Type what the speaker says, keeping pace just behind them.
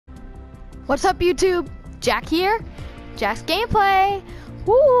What's up, YouTube? Jack here. Jack's gameplay.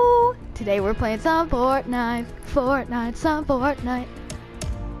 Woo! Today we're playing some Fortnite. Some Fortnite.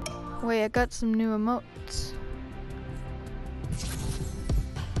 Wait, I got some new emotes.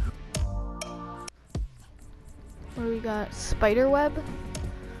 What do we got? Spider web?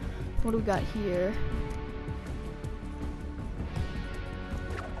 What do we got here?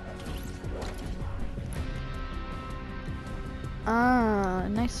 Ah,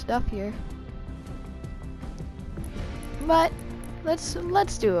 nice stuff here. But let's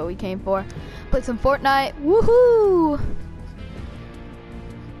do what we came for. Play some Fortnite. Woohoo!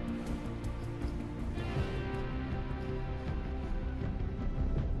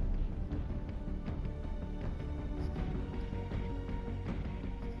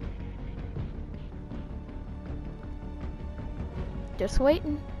 Just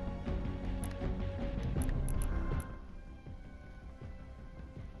waiting.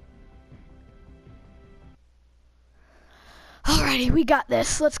 Alrighty, we got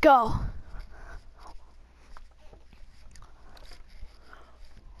this. Let's go.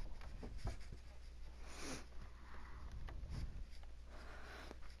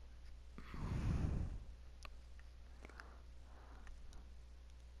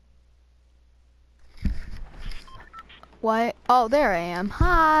 Why? Oh, there I am.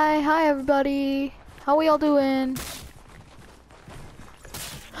 Hi everybody. How we all doing?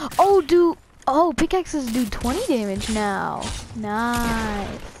 Oh, pickaxes do 20 damage now.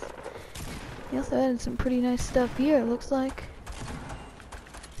 Nice. He also added some pretty nice stuff here, it looks like.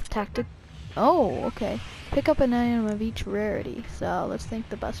 Tactic. Oh, okay. Pick up an item of each rarity. So let's thank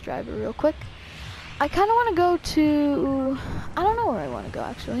the bus driver real quick. I kind of want to go to... I don't know where I want to go,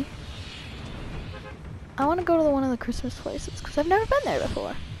 actually. I want to go to one of the Christmas places, because I've never been there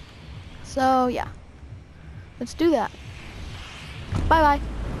before. So, yeah. Let's do that. Bye-bye.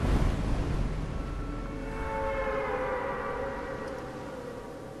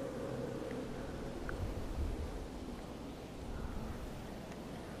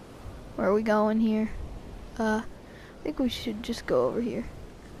 Where are we going here? I think we should just go over here.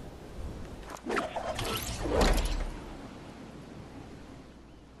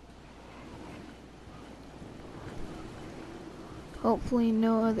 Hopefully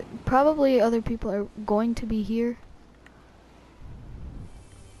probably other people are going to be here.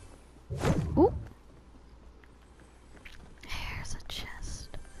 Ooh. There's a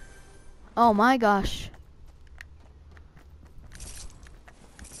chest. Oh my gosh.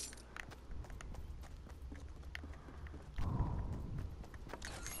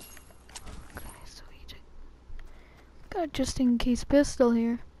 Got a just in case pistol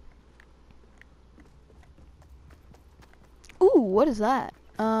here. Ooh, what is that?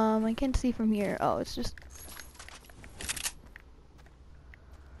 I can't see from here. Oh, it's just...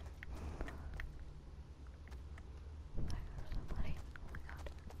 Somebody. Oh my God.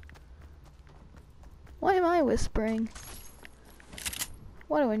 Why am I whispering?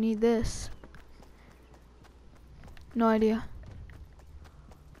 Why do I need this? No idea.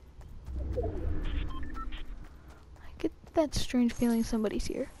 That strange feeling somebody's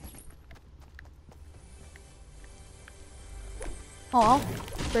here. Oh, I'll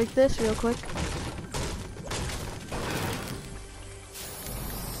break this real quick.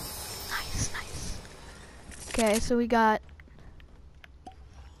 Nice. Okay, so we got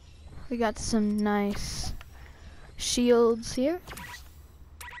some nice shields here.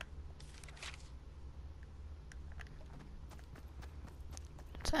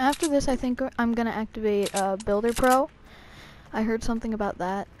 So after this, I think I'm gonna activate Builder Pro. I heard something about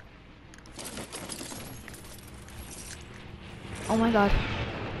that. Oh my God.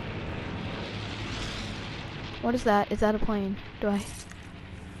 What is that? Is that a plane?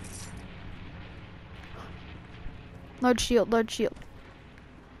 Large shield.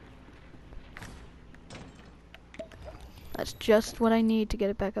 That's just what I need to get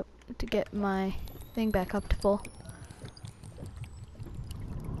it back up, to get my thing back up to full.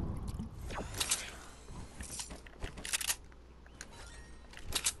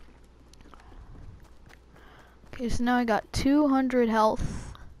 Okay, so now I got 200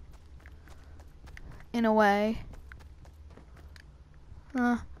 health, in a way.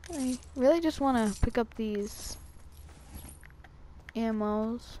 I really just want to pick up these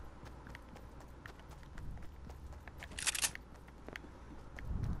ammos.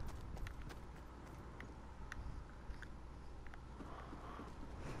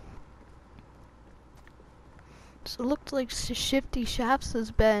 So it looked like Shifty Shafts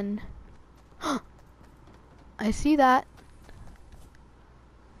has been... I see that.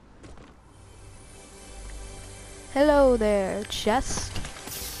 Hello there, chest.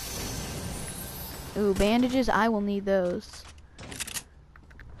 Ooh, bandages, I will need those.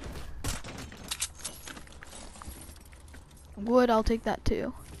 Wood, I'll take that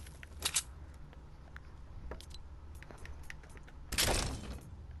too.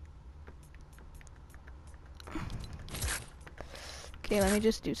 Okay, let me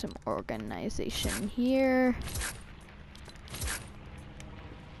just do some organization here.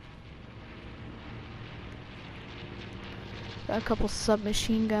 Got a couple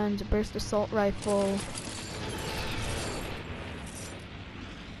submachine guns, a burst assault rifle.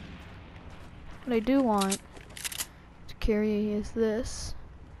 What I do want to carry is this.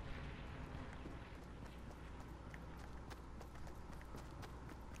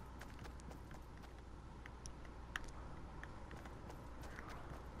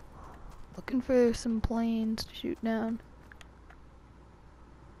 Looking for some planes to shoot down.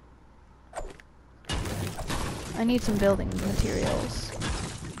 I need some building materials.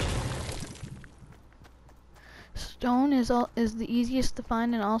 Stone is the easiest to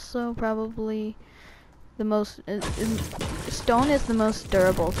find, and also probably the most. Stone is the most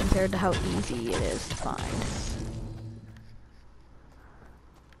durable compared to how easy it is to find.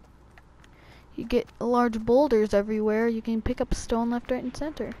 You get large boulders everywhere. You can pick up stone left, right, and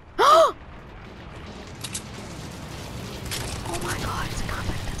center. Oh my God! It's a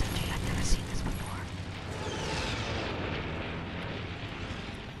compact SMG. I've never seen this before.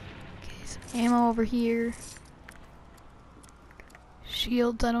 Okay, some ammo over here.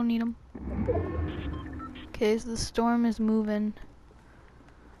 Shields, I don't need them. Okay, so the storm is moving.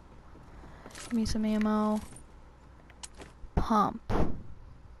 Give me some ammo. Pump.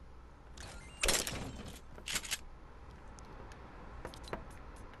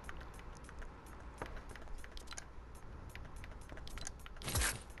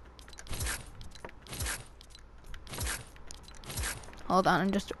 Hold on,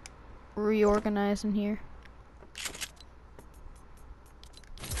 I'm just reorganizing here.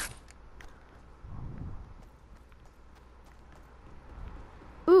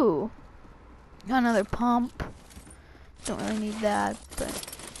 Ooh, got another pump. Don't really need that,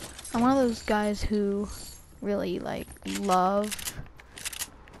 but I'm one of those guys who really like love.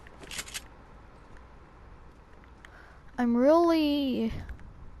 I'm really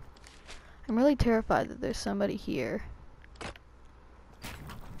terrified that there's somebody here.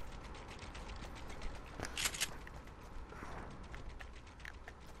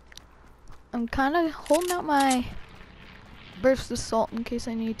 I'm kind of holding out my burst assault in case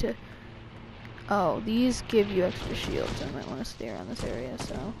I need to. Oh, these give you extra shields. I might want to stay around this area,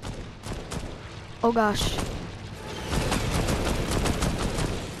 so. Oh gosh.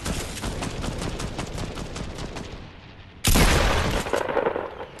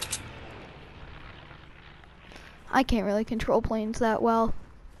 I can't really control planes that well,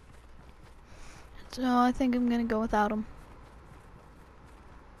 so I think I'm gonna go without them.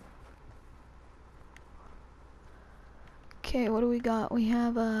 Okay, what do we got? We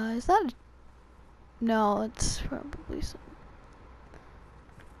have, is that a... No, it's probably some...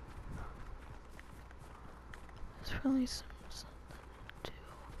 It's probably something to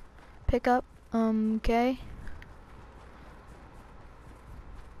pick up. Okay.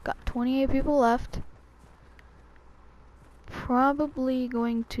 Got 28 people left. Probably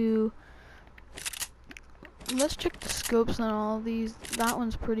going to... Let's check the scopes on all of these. That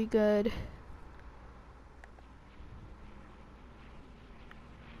one's pretty good.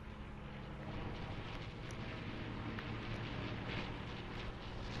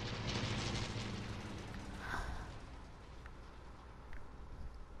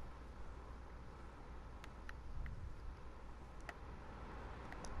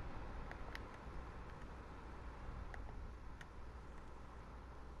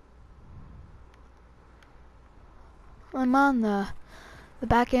 I'm on the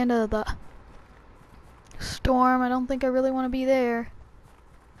back end of the storm. I don't think I really want to be there.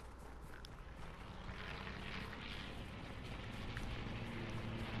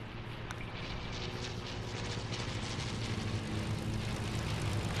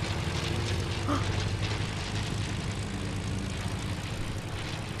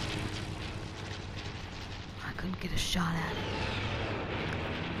 I couldn't get a shot at it.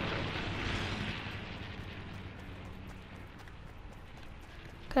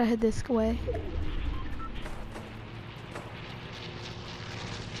 Gotta head this way.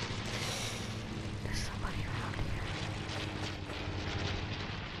 There's somebody around here.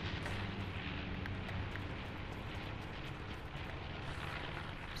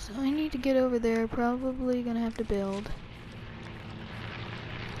 So I need to get over there. Probably gonna have to build.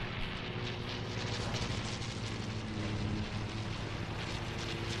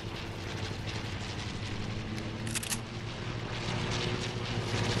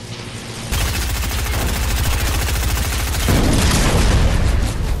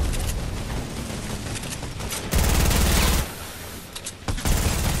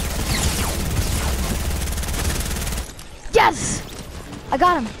 Yes! I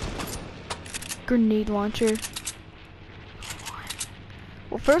got him. Grenade launcher.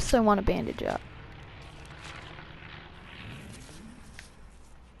 Well, first I want to bandage up.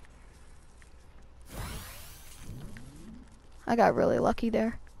 I got really lucky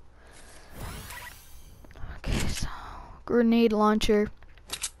there. Okay, so grenade launcher.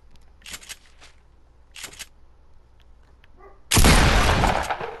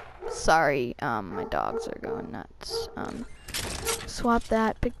 Sorry, my dogs are going nuts. Swap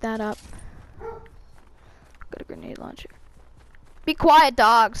that, pick that up. Got a grenade launcher. Be quiet,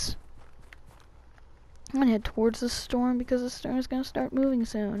 dogs! I'm gonna head towards the storm because the storm is gonna start moving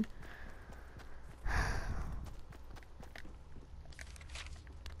soon.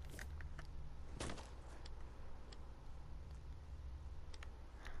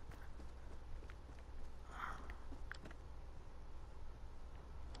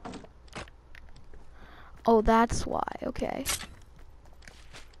 Oh, that's why. Okay.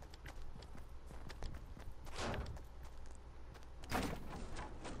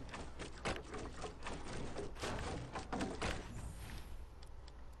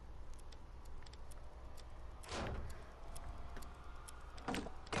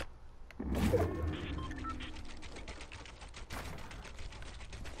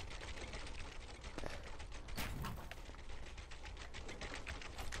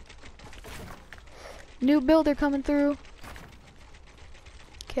 New builder coming through.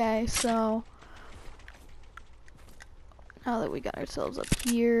 Okay, so now that we got ourselves up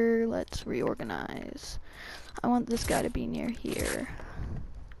here, let's reorganize. I want this guy to be near here.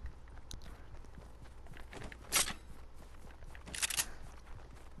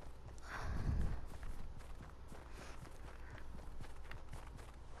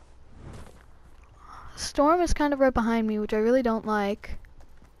 Storm is kind of right behind me, which I really don't like.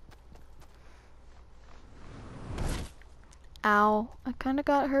 Ow, I kind of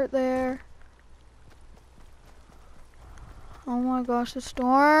got hurt there. Oh my gosh, the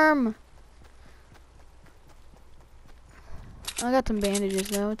storm. I got some bandages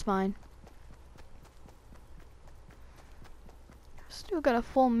though, it's fine. Still got a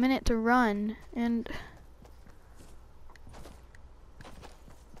full minute to run, and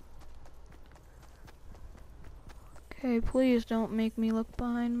okay, please don't make me look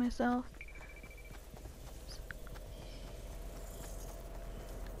behind myself.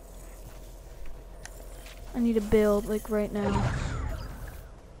 I need to build, like, right now.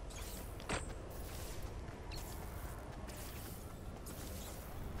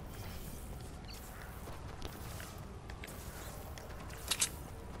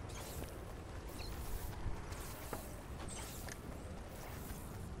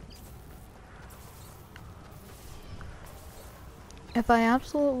 If I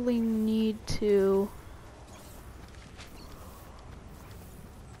absolutely need to,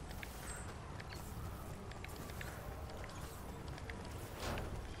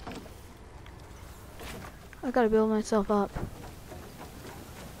 I gotta build myself up.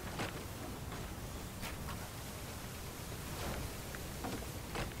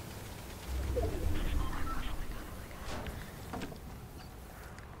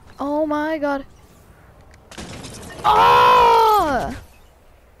 Oh my god. Oh!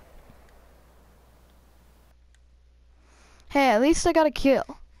 Hey, at least I got a kill.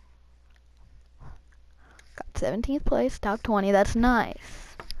 Got 17th place, top 20. That's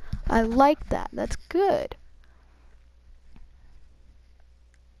nice. I like that. That's good.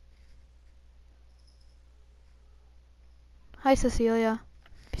 Hi, Cecilia.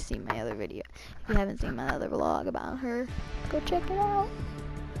 If you've seen my other video, if you haven't seen my other vlog about her, go check it out.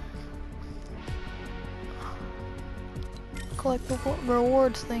 Collect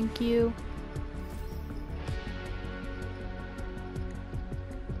rewards, thank you.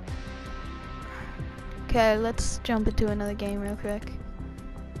 Okay, let's jump into another game real quick.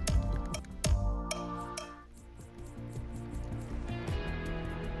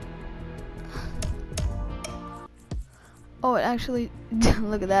 Oh, it actually,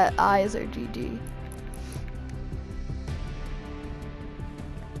 look at that, eyes are GG.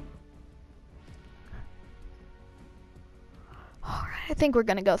 Alright, I think we're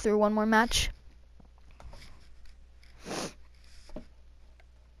gonna go through one more match.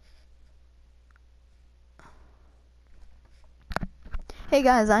 Hey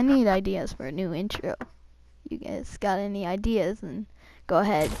guys, I need ideas for a new intro. You guys got any ideas? And go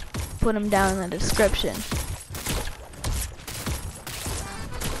ahead, put them down in the description.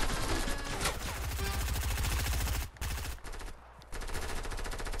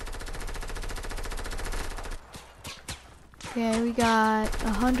 Okay, we got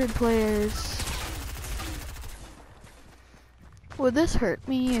 100 players. Would this hurt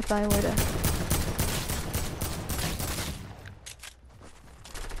me if I were to...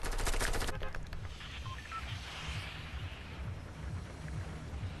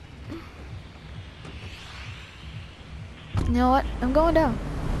 You know what? I'm going down.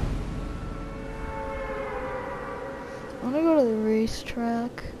 I'm gonna go to the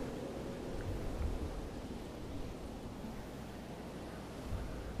racetrack.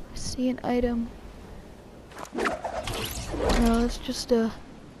 I see an item. No, it's just a...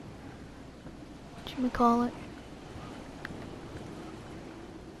 whatchamacallit.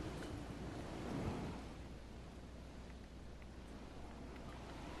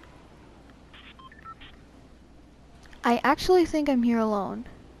 I actually think I'm here alone.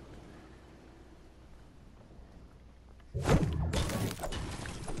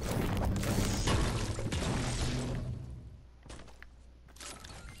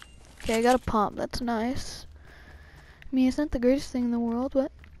 Okay, I got a pump. That's nice. I mean, it's not the greatest thing in the world,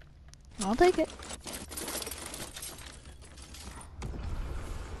 but I'll take it.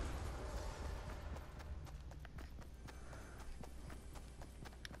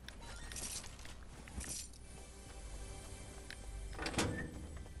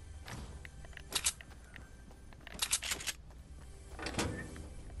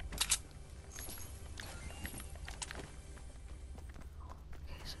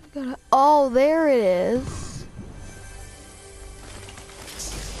 Oh, there it is.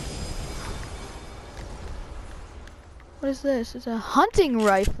 What is this? It's a hunting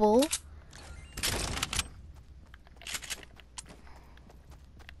rifle.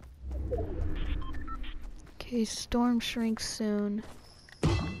 Okay, storm shrinks soon.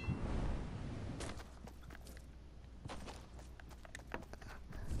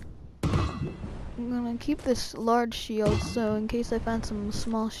 I'm gonna keep this large shield so in case I find some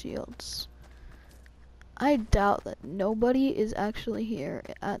small shields. I doubt that nobody is actually here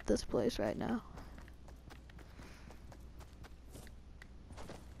at this place right now.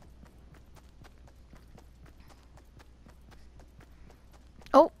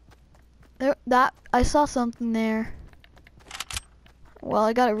 Oh, I saw something there. Well,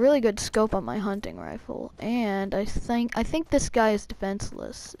 I got a really good scope on my hunting rifle, and I think this guy is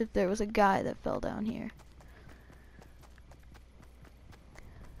defenseless if there was a guy that fell down here.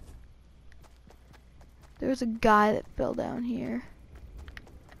 There was a guy that fell down here,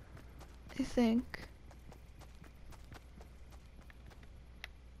 I think.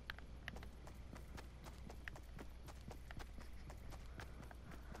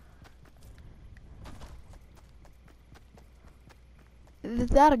 Is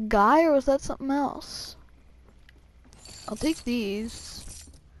that a guy or was that something else? I'll take these.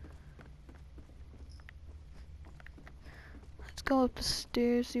 Let's go up the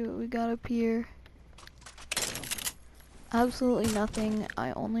stairs, see what we got up here. Absolutely nothing.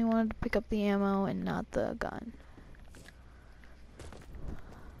 I only wanted to pick up the ammo and not the gun.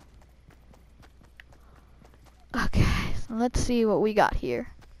 Okay, so let's see what we got here.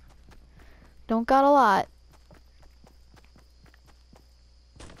 Don't got a lot.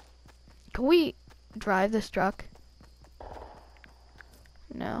 Can we drive this truck?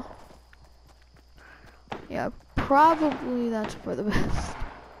 No. Yeah, probably that's for the best.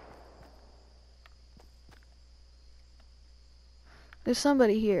 There's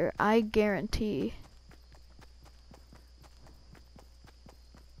somebody here, I guarantee.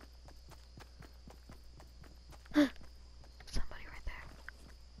 Somebody right there.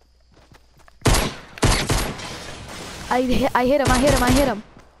 I hit him.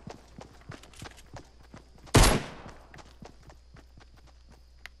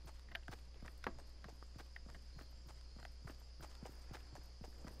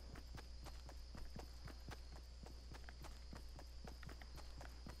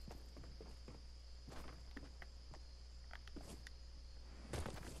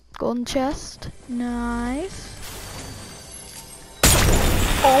 Golden chest. Nice.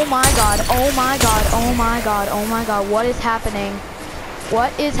 Oh my god. Oh my god. Oh my god. Oh my god. What is happening?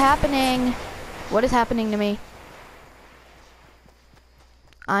 What is happening? What is happening to me?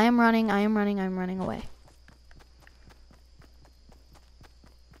 I am running away.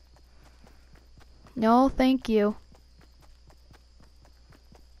 No, thank you.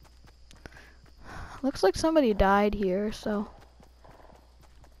 Looks like somebody died here, so.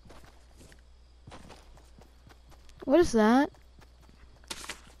 What is that?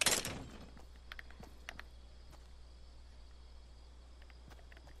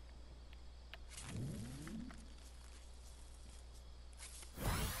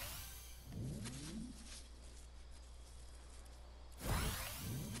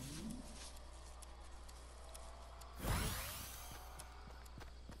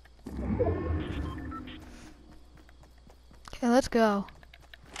 let's go.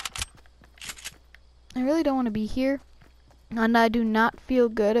 I really don't want to be here. And I do not feel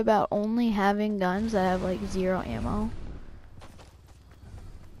good about only having guns that have like 0 ammo.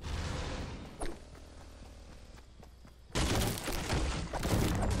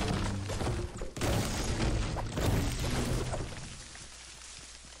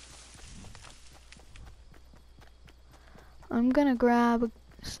 I'm gonna grab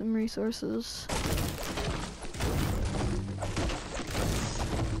some resources.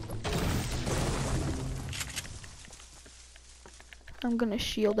 I'm gonna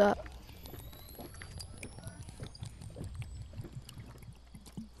shield up.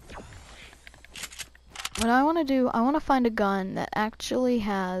 What I want to do, I want to find a gun that actually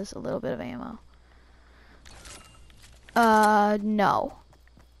has a little bit of ammo. No.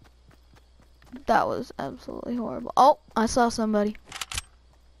 That was absolutely horrible. Oh, I saw somebody.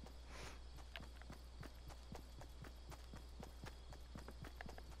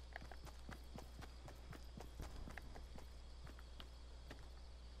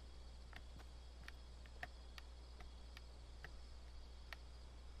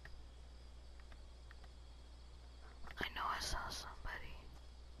 I know I saw somebody.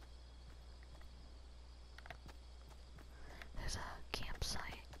 There's a campsite.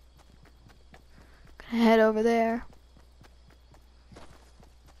 Gonna head over there.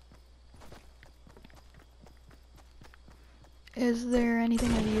 Is there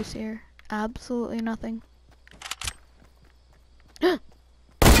anything of use here? Absolutely nothing. Okay,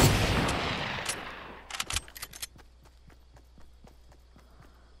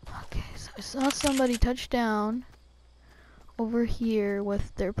 so I saw somebody touch down over here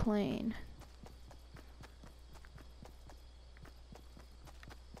with their plane.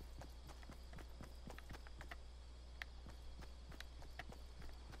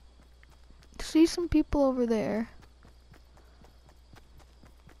 See some people over there.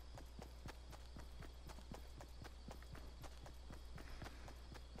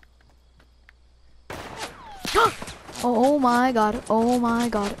 Oh my god, oh my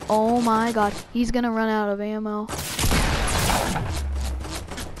god, oh my god. He's gonna run out of ammo.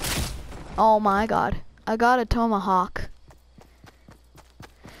 Oh my god. I got a tomahawk.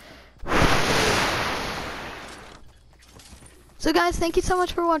 So guys, thank you so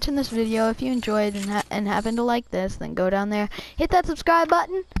much for watching this video. If you enjoyed and happen to like this, then go down there, hit that subscribe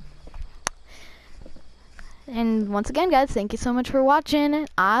button. And once again, guys, thank you so much for watching.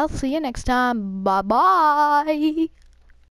 I'll see you next time. Bye-bye.